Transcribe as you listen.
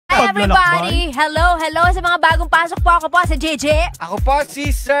everybody! Hello sa mga bagong pasok po. Ako po si JJ. Ako po si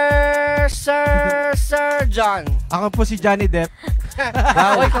Sir John. Ako po si Johnny Depp.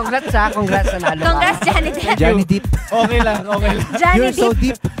 Oy, congrats ha. Congrats na nalo. Congrats, Johnny Depp. Johnny Depp. Okay lang. Johnny You're so Depp.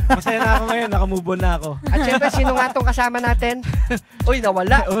 deep. Masaya na ako ngayon. Nakamove on na ako. At syempre, sino nga itong kasama natin? Uy,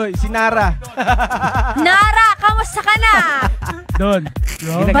 nawala. Uy, si Nara. Nara, kamusta ka na? Doon.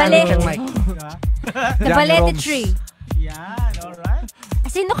 Ginagamit siyang mic. The Balete Tree. Yan, alright.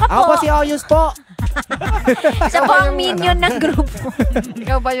 Sino ka Ako po? si Oyus po. Siya po ang minion ng grupo.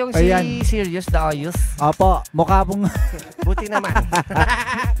 Ikaw ba yung Ayan. Serious the Oyus? Opo, mukha pong... Buti naman.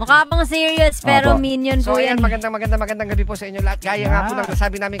 Mukha pang serious pero Opo. minion So po ayan, yan. magandang gabi po sa inyo lahat. Gaya nga po ng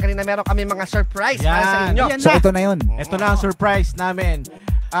nasabi namin kanina, meron kami mga surprise para sa Yan. inyo. Yan So na. ito na yun. Ito na ang surprise namin.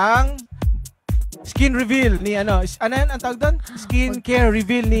 Ang skin reveal ni ano yan ang tawag doon? Skin care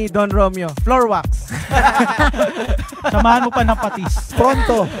reveal ni Don Romeo. Floor wax. Samahan mo pa ng patis.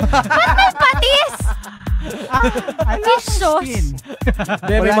 Pronto. Patis! Kisos!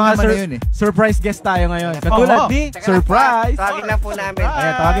 May Wala mga naman na yun eh. surprise guest tayo ngayon. Katulad Oo. ni Teka lang, surprise. Tawagin lang po namin.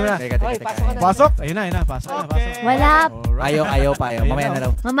 Ayan, tawagin mo na. Oy, pasok ka na. Pasok. Ayun na. Pasok. Wala. Ayaw pa. Mamaya na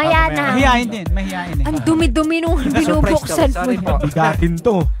raw. Mamaya na. Mahihain din. Ang dumi-dumi nung binubuksan mo. Sorry po. Bigatin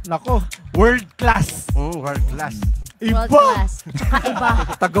to. Nako. World class. World class. World Iba. class. Tsaka iba.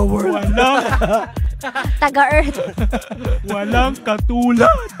 Taga-world. Taga-Earth. Walang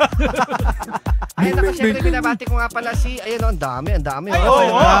katulad. Ayun, ako syempre binabati ko nga pala si, ayun, ang dami.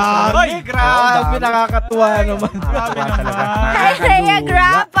 Oh, Ay, grabe. Nakakatuwa naman. Grabe naman. Hi, Rhea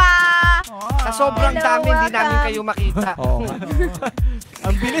Grappa! Sa sobrang Hello, dami, hindi namin welcome. kayo makita. Oo.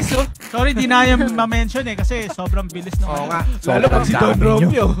 Ang bilis oh. Sorry, di na yung ma-mention eh kasi sobrang bilis nung Oo nga. Lalo pag si Don dami nyo.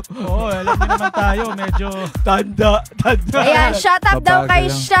 Romeo. Oo, alam niyo naman tayo, medyo Tanda. Ayan, shut up daw kay Mabagal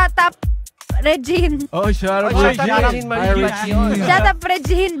lang. Shut Up Regine. Oh, sure. Oy, shout out Regine Marie Batyon. Shut up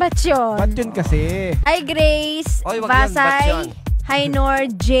Regine Batyon. Ba't yun kasi? Hi Grace, Oy, wag yun, Basay, Batyon. Hi Nor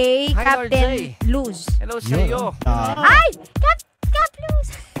J, Hi, Nor Captain J. Luz. Hello sa iyo. Ay! Cap Luz!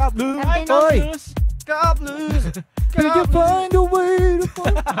 Captain Oy! Luz. Cup Blues. Did you find a way to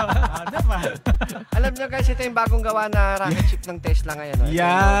ano pa? Alam niyo guys, ito yung bagong gawa na rocket ship ng Tesla ngayon. oh. Ito yung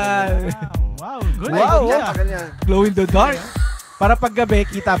Yan. Wow, good Ay, Wow, good yan, idea. tagal yan. Glow in the dark. Para pag gabi,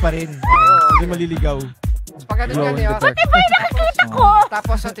 kita pa rin. Hindi maliligaw. Pag ganun Glow yan, in the oh. dark. Iba yung nakakita ko!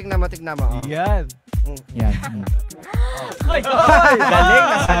 Tapos, tingnan mo. oh. Yan. Yan. Ay, galing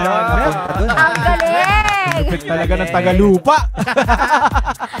na salon. Ang galing! Perfect talaga ng Tagalupa.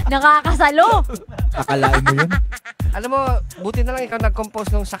 Nakakasalo! Akalain mo yun? Alam mo, buti na lang ikaw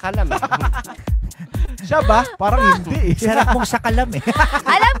nag-compose nung sakalam. Siya ba? Parang hindi. Sarap mong sakalam eh.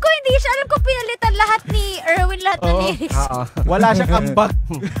 Alam ko hindi siya. Alam ko pinalitan lahat ni Erwin lahat ng Oo. lyrics. Oo. Wala siyang ambag.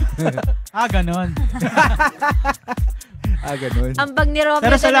 Ganon. Ganun. Ambag ni Romeo.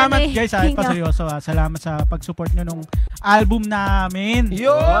 Pero salamat na guys, pa seryoso salamat sa pag-support nyo nung album namin.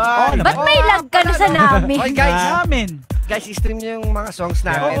 Yun! Ba't may lag ka na sa namin? Oy, guys, Namin. guys, i-stream nyo yung mga songs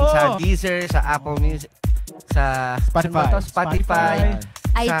namin Oo. sa Deezer, sa Apple Music, sa Spotify. Spotify,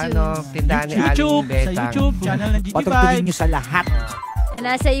 sa iTunes. tindahan ni YouTube, Aling sa Betang. YouTube, channel ng GT Patugtugin nyo Vibes. sa lahat.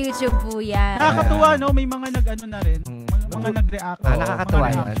 Nasa YouTube po yan. Nakakatuwa, no? May mga nag-ano na rin. Mga nag-react. nakakatuwa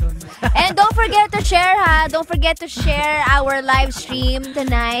mga yan. reaction. And don't forget to share ha. Don't forget to share our live stream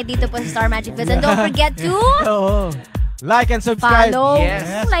tonight dito po sa Star Magic Fest. And don't forget to Oo. Like and subscribe. follow. Yes.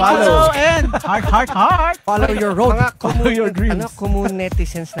 Like Follow. And heart. Follow your road. Mga Follow your dreams. common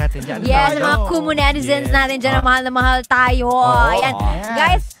netizens natin dyan. Yes, Tayo. mga Kumu netizens Yes. natin dyan na mahal tayo. Ayan. Yes.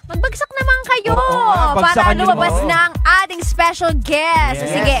 Guys, magbagsak naman kayo Oo, para bagsakan nyo lumabas naman. ng ating special guest. Yes.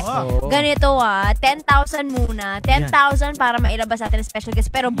 Sige, Oo. ganito 10,000 muna. 10,000 para mailabas natin ang special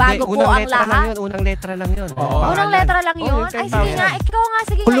guest. Pero bago po ang lahat. Unang letra lang yun. Oo. Unang letra lang yun? Ay, sige nga. Ikaw nga,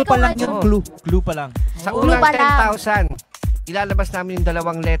 sige nga. Clue pa ikaw lang nga, yun, Jun. clue. Clue pa lang. Sa Clue unang pa lang. 10,000, ilalabas namin yung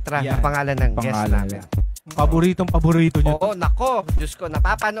 2 letra Yan. ng pangalan ng guest Pangalan namin. Paborito nyo. Oo, nako. Diyos ko,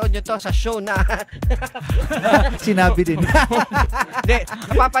 napapanood nyo to sa show na. Sinabi din. Hindi,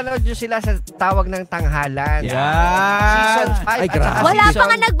 napapanood nyo sila sa Tawag ng Tanghalan. Yan. Season 5 Ay, at saka grabe. Wala season, pa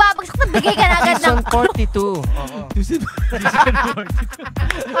nga nagbabagsak. Nagbigay ka na agad ng... season 42. Oo.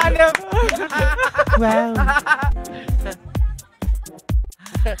 Ano? Wow.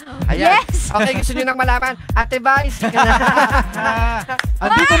 Ayan. Yes! Okay, gusto nyo nang malaman. Ate Vice, ka na.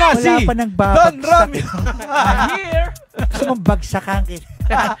 Andito na si Wala pa Don nagbabagsak. Romeo. Here. Gusto mong bagsakan.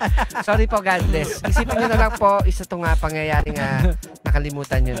 Sorry po, God bless. Isipin nyo na lang po, isa to nga pangyayaring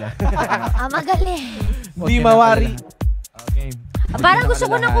nakalimutan nyo na. Magaling. Di mawari. Okay. Parang gusto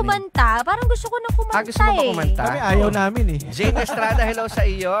ko na kumanta. Parang gusto ko na kumanta Gusto mo ba kumanta? Kami ayaw namin eh. Jane Estrada, hello sa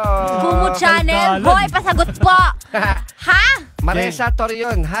iyo. Kumu Channel. Kaldalan. Hoy, pasagot po. Ha? Maresa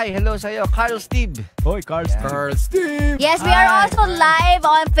Torion, hi, hello sa'yo. Carl Steve. Hoy, Carl Steve. Yes, we are also live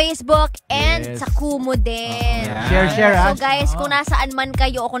on Facebook and Yes. sa Kumu din. Share, ha? So guys, kung nasaan man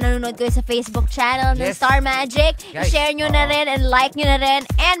kayo o kung nanonood kayo sa Facebook channel ng Yes. Star Magic, Guys. share nyo na rin and like nyo na rin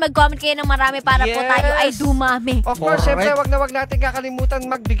and mag-comment kayo ng marami para po tayo ay Yes. dumami. Of course, Alright. syempre, wag natin kakalimutan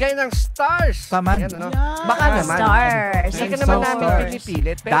magbigay ng stars. Tama. Ayan, ano? Yeah. Baka naman. Stars. Hindi ka And naman so namin stars.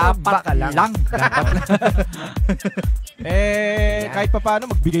 pinipilit, pero Dapat baka lang. Dapat lang. Kahit pa paano,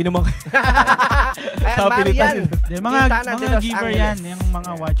 magbigay naman kayo. Ayan, Sa Marian. Di, mga Quintana de Los giver Angeles. yan, yung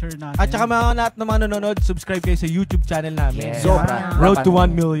mga watcher natin. At saka mga lahat ng mga nanonood, subscribe kayo sa YouTube channel namin. Yes. Sobra. Road to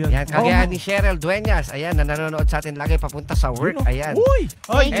 1 million. Yan, kagaya ni Cheryl Dueñas. Ayan, na nanonood sa atin lagi papunta sa work. Ayan. Uy!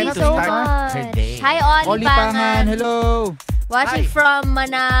 Thank And you to so start much. her day. Hi, Oli Oli Pangan, Pangan. hello. Watching Hi. from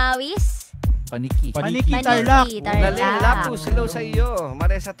Manawis. Paniki. Paniki, Maniki, Tarlac. Laling Lapus, hello sa iyo.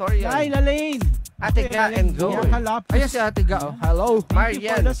 Maresa Torion. Hi, Lalaine. Ate Ga and Go. Yan, halapos. Ayan si Ate Ga. Oh. Hello.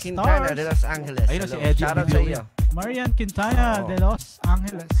 Marian the Quintana stars. de Los Angeles. Ayun na si Hello. Eddie Shoutout Video sa yun. iyo. Marian Quintana de Los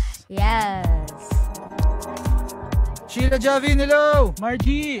Angeles. Yes. Sheila Javin, hello.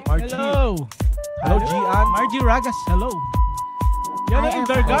 Margie, Margie. hello. Hello, Gian. Margie Ragas, hello. Yana Hi,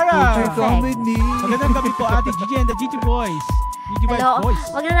 Vergara. Perfect. Comedy. Magandang gabi po, Ate Gigi and the Gigi Boys. Gigi Hello. Boys.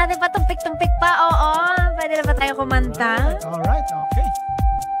 Huwag na natin patumpik-tumpik pa. Oo. Pwede na ba tayo kumanta? Alright, okay.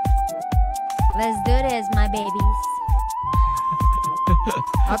 Let's do this, my babies.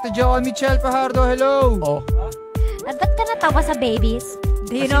 Ate Joan Michelle Pajardo, hello. Oh. At ba't ka natawa sa babies?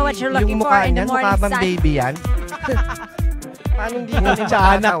 Do you know what you're looking yung for mukha in the niyan, morning mukha bang sun? baby yan? Paano hindi ka rin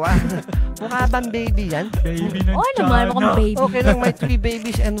makatawa? Mukha bang baby yan? Baby ng Oo naman, mukhang baby. Okay lang, may 3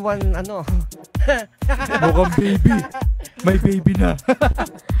 babies and 1 ano. Mukhang baby. May baby na.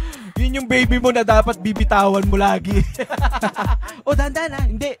 Yun yung baby mo na dapat bibitawan mo lagi. O, dandan ha.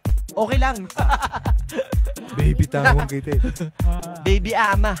 Hindi. Okay lang. Baby tawag kita. Baby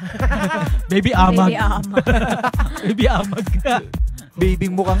ama. Baby amag. Baby ama. Baby amag. Baby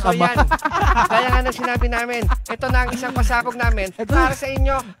mukhang So ama. yan, kaya nga nang sinabi namin, ito na ang isang pasabog namin. Para sa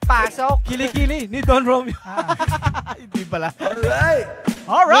inyo, pasok. Kili-kili ni Don Romeo. Hindi pala. Alright.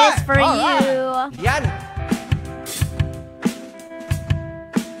 Alright. This for you. Yan.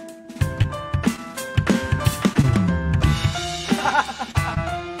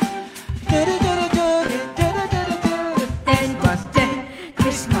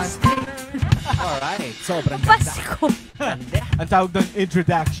 Christmas Day. Alright. Sobrang Pasko. Ang tawag doon,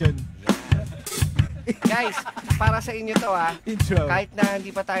 introduction. Guys, para sa inyo to Intro. kahit na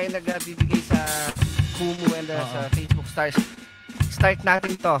hindi pa tayo nagbibigay sa Kumu and sa Facebook Stars, start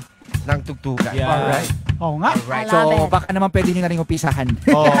natin to ng tugtugan. Yeah. Alright. Oo nga. Alright. I love So, it. baka naman pwede nyo na rin umpisahan.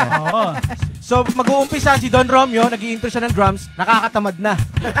 Oh. Oo. So, mag-uumpisa si Don Romeo, nag-i-intro siya ng drums, nakakatamad na.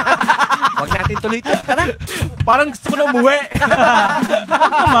 Huwag natin tuloy to. Tara. Parang gusto ko na umuwi.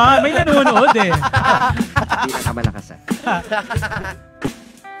 Naman, may nanonood eh. Hindi na kamalakasan.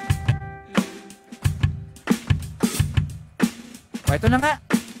 O, ito na nga.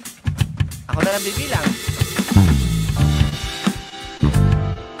 Ako na lang bibilang.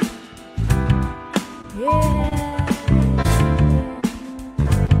 Yeah.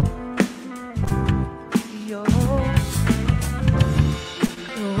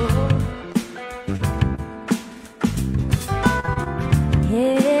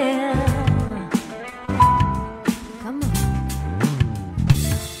 Yeah. Come on.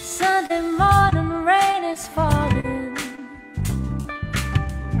 Sunday morning rain is falling.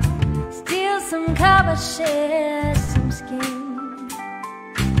 Steal some cover, share some skin.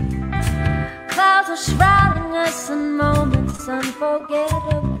 Clouds are shrouding us in moments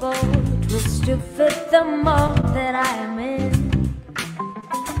unforgettable. Twist to fit the mold that I am in.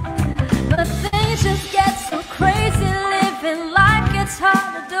 But things just get so crazy, living like it's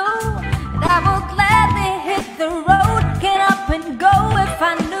hard to do. And I will gladly hit the road, get up and go if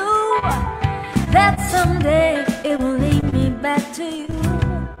I knew that someday it will lead me back to you.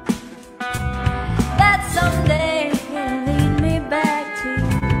 That someday it will lead me back to you.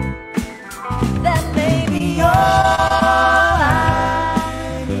 That may be all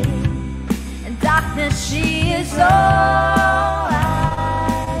I need. And darkness, she is all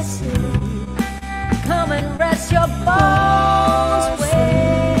I see. Come and rest your bones with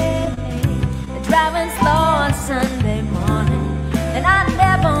me. Driving slow on Sunday morning, and I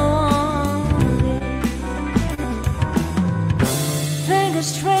never wanted. Fingers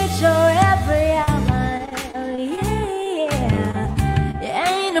straight, show every hour. Yeah, you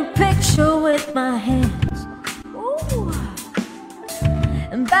ain't a picture with my hands. Ooh.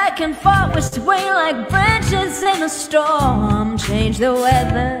 And back and forth we swing like branches in a storm. Change the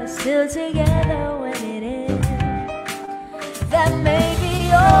weather, still together when it is. That may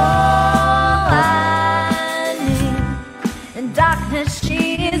be all I need. In darkness,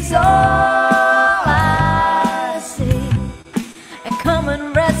 she is all I see. And come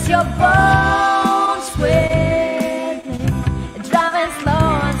and rest your bones with me. Driving slow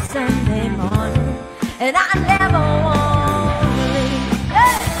on Sunday morning, and I never want to leave.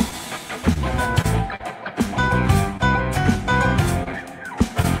 Hey!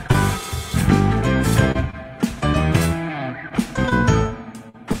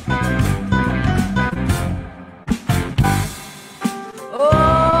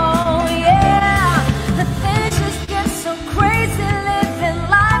 Oh yeah, the things just get so crazy. Living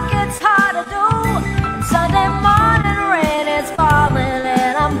life gets hard to do. And Sunday morning rain is falling,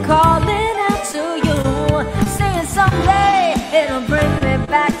 and I'm calling out to you, saying someday it'll bring me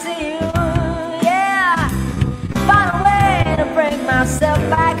back to you. Yeah, find a way to bring myself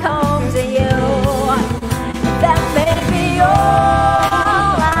back home to you. That may be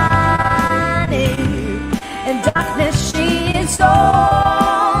all I need. In darkness, she is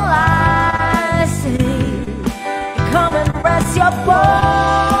all I see. Come and rest your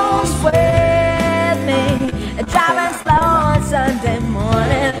bones with me. Driving slow on Sunday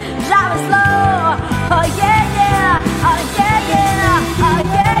morning. Driving slow. Oh yeah, yeah. Oh yeah, yeah. Oh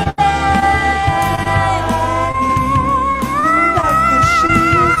yeah, yeah. Darkness, she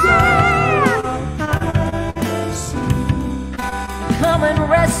is all I see. Come and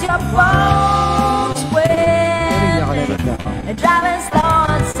rest your bones with me. Driving slow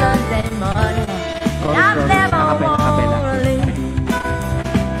on Sunday morning. I never wanna leave.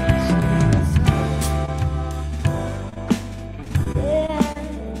 Yeah,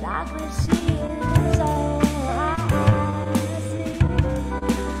 darkness, she is all I see.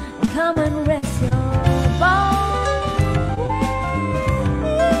 Come and rest your bones.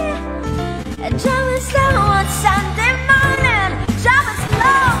 Driving slow on Sunday morning. Driving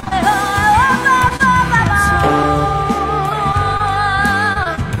slow.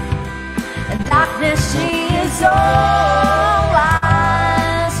 Darkness, she is all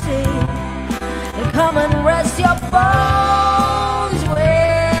I see. Come and rest your bones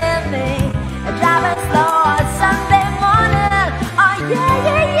with me. Driving slow on Sunday morning. Oh yeah,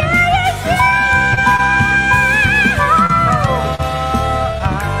 yeah, yeah, yeah, yeah.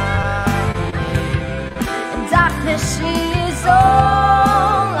 Darkness, she is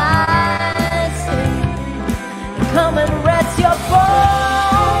all I see. Come and rest your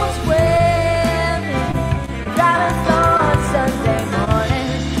bones with me. Driving slow on Sunday morning,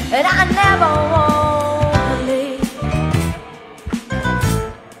 and I never want to leave.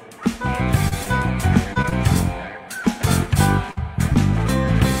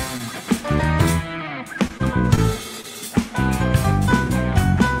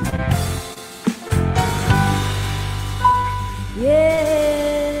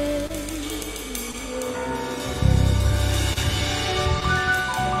 Yeah.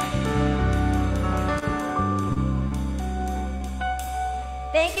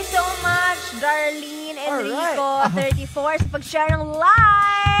 Thank you so much, Darlene Enrico, 34, sa pag-share ng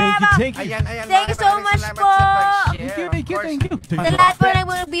live. Thank you. Ayan, ayan. Thank you so maraming much salamat po. sa pag-share. Thank you, Of course. thank you. Sa lahat po na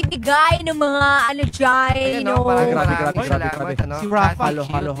magbibigay ng mga ano dyan, Ayan, no? no, Grabe, maraming grabe, salamat, grabe. ano? Si Rafa. Cathy Halo,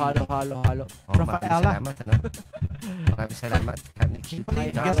 halo, Cutie. halo, halo, halo. Oh, maraming Rafaela. salamat, ano? Maraming salamat. Cathy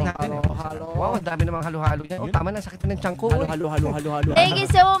Cutie. Guess natin eh. Halo. Wow, ang dami namang halo-halo yan. Oh, tama na, sakit na ng tiyan ko. Halo, halo, halo, halo, halo. Thank you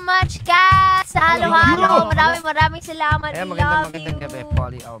so much, Kat! Sa halo-halo. Maraming salamat. Ayan, We love magandang gabi, you.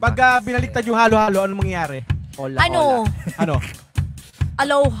 Polly. Oh, Pag binaliktad yung halo-halo, ano mangyayari? Hola, Ano? Ano?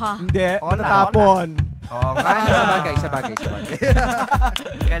 Aloha. Hindi, Hola, natapon. Oo nga. Sabagay, sabagay, sabagay.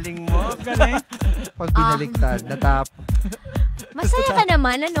 Galing mo. Galing. Pag binaliktad, natap. Masaya ka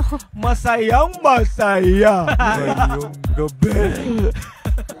naman, ano? Masayang masaya. Ngayong gabi.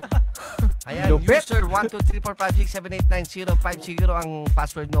 Ayan, Lupit. user 1234567899050 ang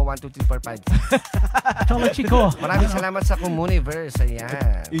password mo, 12345. Cholo Chico. Maraming salamat sa Communiverse.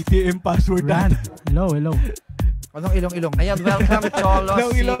 Ayan. ATM password Ran. natin. Hello, hello. Anong ilong-ilong? Ayan, welcome Cholo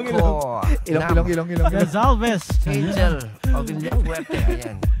Ilong, Chico. Ilong-ilong. Gonzalez. Angel of Villafuerte.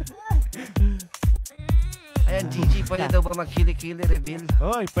 Ayan. Ayan, Gigi, pwede daw ba mag-kili-kili reveal?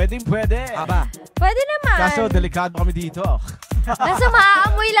 Oy, pwede. Aba, Pwede naman. Kaso, delikado kami dito. Kaso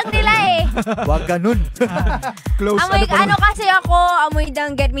maaamoy lang nila eh. wag ganun. Close, Amoy, pa ano kasi ako, amoy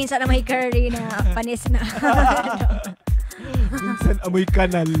danggit minsan na may curry na panis na. minsan amoy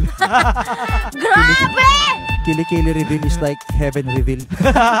kanal. Grabe! Kili-kili reveal is like heaven reveal.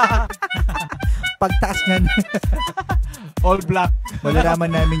 Pagtaas niyan, All black. malalaman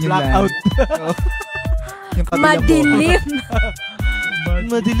namin yung Blackout. Yung kabilang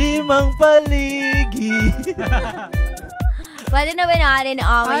Pwede na ba natin,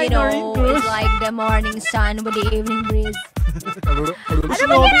 Hi, Noreen Cruz. it's like the morning sun with the evening breeze. Hello,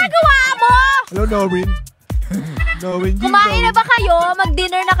 Ano ba ginagawa mo? Hello, Noreen. Noreen, Kumain na ba kayo?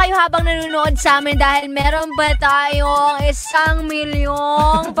 Mag-dinner na kayo habang nanonood sa amin dahil meron ba tayong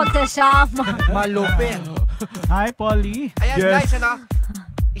 1,000,000 pagsasama? Malupin. Hi, Polly. Ayan Yes. guys, ano?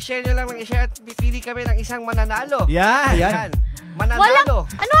 I-share nyo lang ng i-share at pipili kami ng isang mananalo. Yan. Ayan. Mananalo.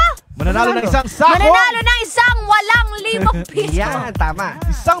 Ano? Mananalo ng isang sako. Mananalo ng isang walang 5 piso. Yan, tama.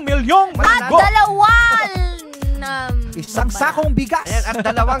 1,000,000 At Mananalo. dalawang Isang sakong bigas. Ayan, at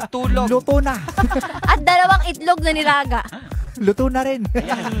dalawang tulog. Luto na. at dalawang itlog na nilaga. Luto na rin.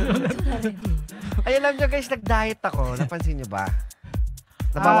 Ay, alam nyo guys, nag-diet ako. Napansin nyo ba?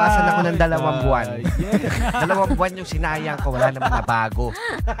 Nabawasan ako ng 2 buwan. 2 buwan yung sinayang ko. Wala naman nabago.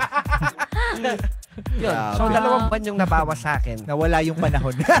 Yun. So, 2 buwan yung nabawas sa akin. Nawala yung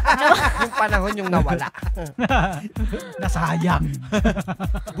panahon. Yung panahon yung nawala. Nasayang.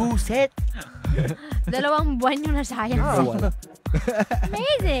 Buset! 2 buwan yung nasayang. Oh.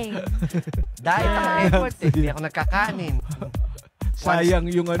 Amazing. Diet ako effort eh. Hindi ako nagkakanin. Sayang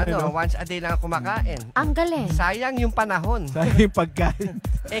yung Once a day lang ako kumakain. Ang galing. Sayang yung panahon. Sayang yung pagkain.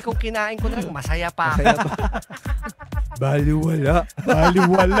 Eh kung kinain ko na lang, masaya pa ako. Baliwala.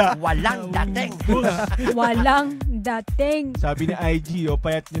 Baliwala. Walang dating. Walang dating. Sabi ni IG,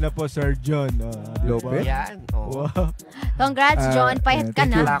 payat nyo na po, Sir John. Lopez. Yan. Oh. Wow. Congrats, John. Payat ka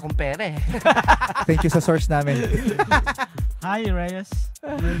thank you. Wala na. akong pere. Thank you sa source namin. Hi, Reyes.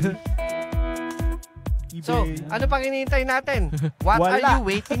 So, ano pang hinihintay natin? What Wala. are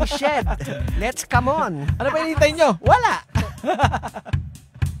you waiting, Shed? Let's come on. Ano pa hinihintay nyo? Wala.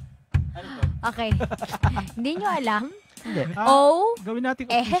 Okay. Hindi nyo alam? Ah, Oh, Gawin natin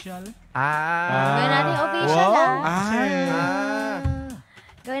Eh. official. gawin natin official Wow. Ah.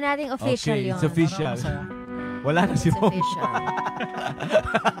 Gawin natin official Okay, yun. it's official. Wala na si It's Mom. official.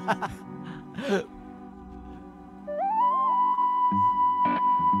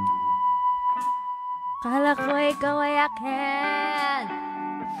 Kala ko ikaw ay akin.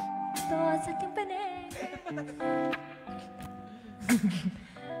 Ito sa aking panig.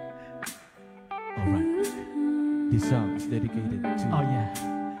 Alright. This song is dedicated to, Oh, yeah.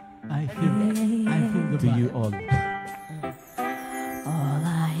 I feel the to you all. All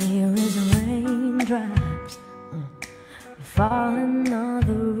I hear is raindrops falling on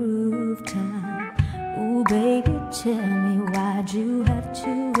the rooftop. Ooh, baby, tell me why'd you have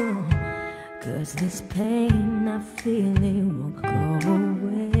to go? 'Cause this pain I feel it won't go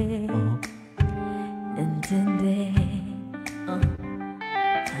away. And today I'm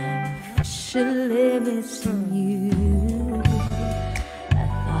officially missing you. I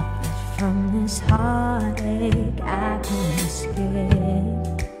thought that from this heartache I could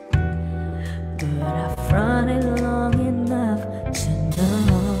escape, but I've run it long enough to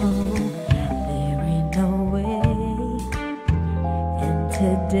know there ain't no way. And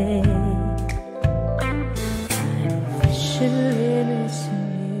today I'm officially missing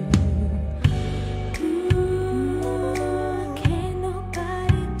you. Ooh, can't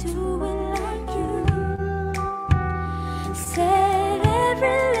nobody do it like you. Said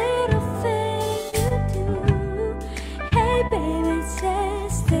every little thing you do. Hey baby,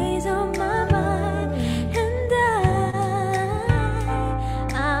 it stays on my mind. And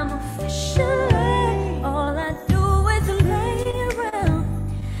I'm officially, all I do is lay around.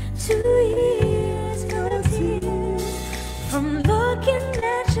 2 years of tears from looking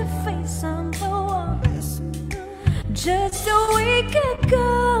at your face on the wall. Just a week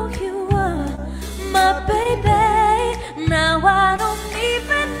ago you were my baby. Now I don't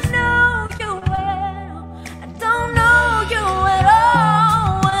even know you well. I don't know you at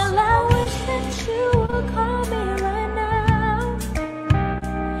all. Well, I wish that you would call me right now,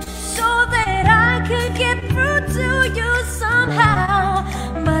 so that I could get through to you somehow.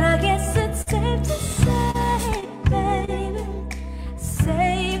 But I guess it's safe to say, baby,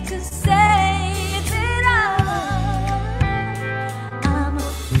 safe to say that I'm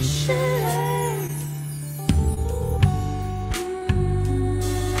officially.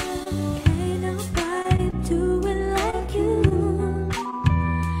 Can't nobody do it like you.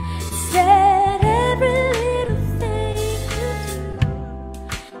 Said every little thing you do.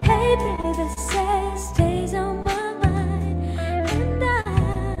 Hey baby, say stays on my mind. And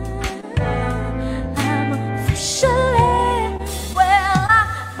I'm officially, well, I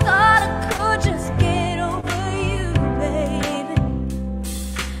thought I could just get over you, baby,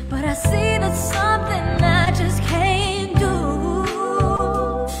 but I see that's something I just can't do.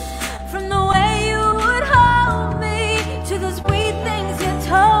 From the way you would hold me to the sweet things you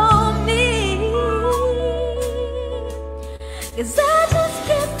told me,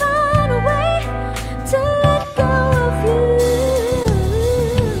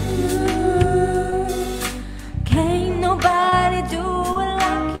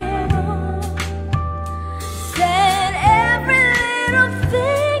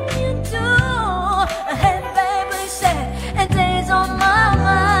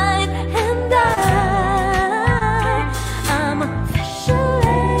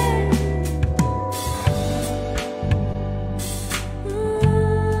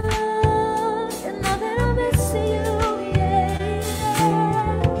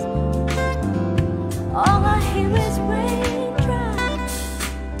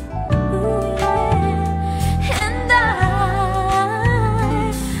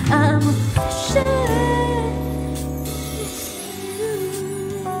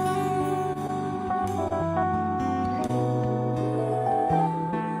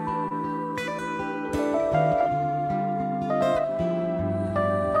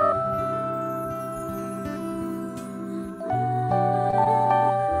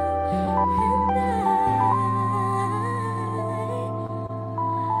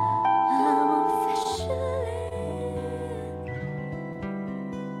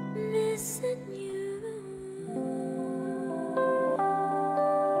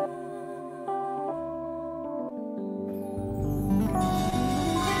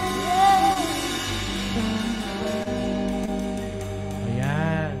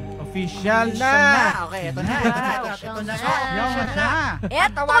 Official na. Okay, ito na. Official na. Yawa na.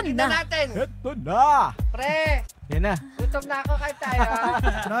 Eto Tawagin na na. natin. Ito na. Pre, Yan na. gutom na ako kahit tayo.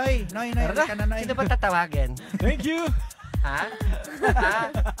 Noy, halika ka na, Noy. Sino ba tatawagin? Thank you. Ha? Ha?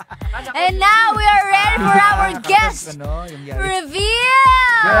 And now we are ready for our guest Ano, yung yari.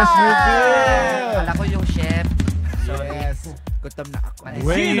 reveal! Yes, reveal. Kala ko yung chef. Yes. Gutom na ako.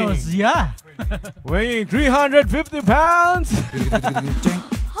 Wait. Sino siya? Weighing 350 pounds.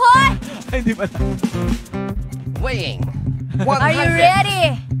 Hoy! Ay, Hindi ba? Weighing Are you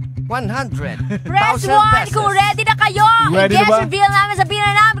ready? 100. Press 1 kung ready na kayo. Ready na I-guess ba? reveal namin, sabihin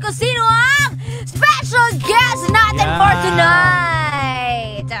na namin kung sino ang special guest natin for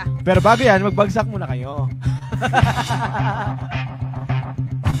tonight. Pero bago yan, magbagsak muna kayo.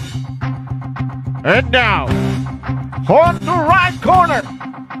 And now, on the right corner,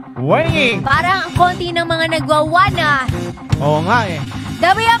 weighing. Parang ang konti ng mga nagwawana. Oo nga eh.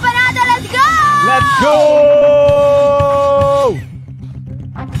 Damihan pa natin, let's go! Let's go!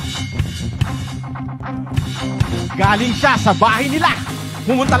 Galing siya sa bahay nila.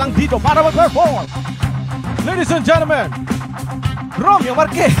 Pumunta lang dito para mag-perform. Ladies and gentlemen, Romeo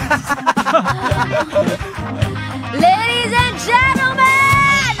Marquez. Ladies and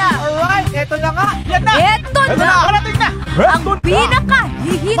gentlemen! Alright, eto na nga. Yan na. Ito Eto na! na, parating na. Ang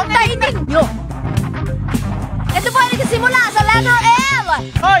pinaka-hihintayin ninyo. Ito po ay nagsimula sa letter L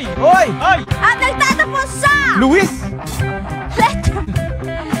Oy, oy, oy. at nagtatapos sa Luis. letter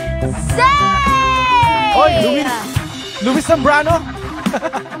Z! Oy, Luis. Luis Zambrano.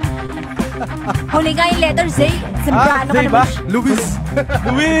 Huli nga yung letter Z. Zambrano ka Zay ba? naman. Luis.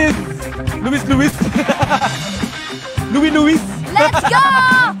 Luis. Luis, Luis. Luis. Let's go!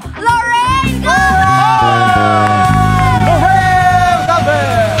 Lorraine, go! Noel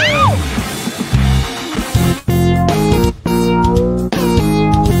Galvez.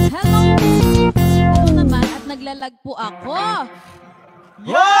 Hello! Hello naman at naglalag po ako.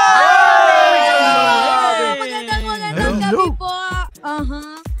 Magandang gabi po.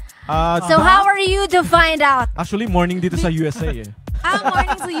 So how are you to find out? Actually, morning dito sa USA eh.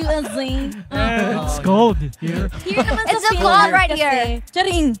 Morning sa USA. It's cold here. Here naman It's sa so Finland cold right kasi. here.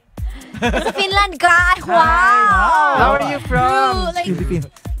 Charing. Sa Finland ka? Wow! How are you from? True. Like, Philippines.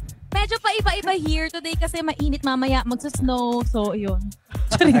 medyo pa iba-iba here today kasi mainit mamaya magsa-snow. So, yun.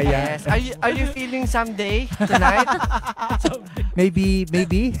 Yes. Are you feeling someday tonight? Maybe.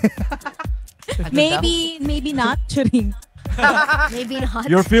 Maybe not. Charing. Maybe not.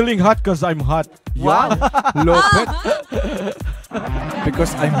 You're feeling hot because I'm hot. Wow. Lopet.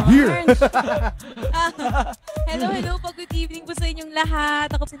 Because I'm here. Hello po. Good evening po sa inyong lahat.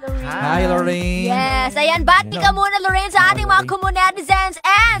 Ako si Lorraine. Hi, Lorraine. Yes, ayan, bati ka muna, Lorraine, sa ating mga netizens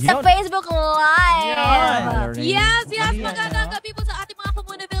and sa Facebook Live. Yes, magandang gabi po sa ating mga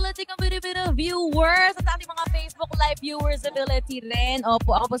community viewers at ating mga Facebook Live viewers ability rin.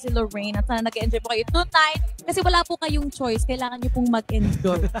 Opo, ako po si Lorraine at sana nag-enjoy po kayo tonight kasi wala po kayong choice. Kailangan nyo pong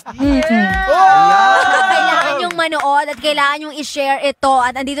mag-enjoy. Kailangan yung manood at kailangan yung i-share ito.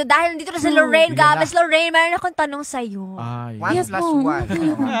 At dahil nandito na si Lorraine, Gabes, Lorraine, meron akong tanong sa'yo. Ay. 1 Yes, plus po. 1.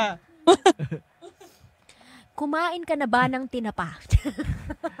 Kumain ka na ba ng tinapa?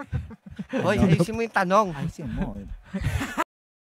 Hoy, ayusin mo yung tanong. Ayusin mo.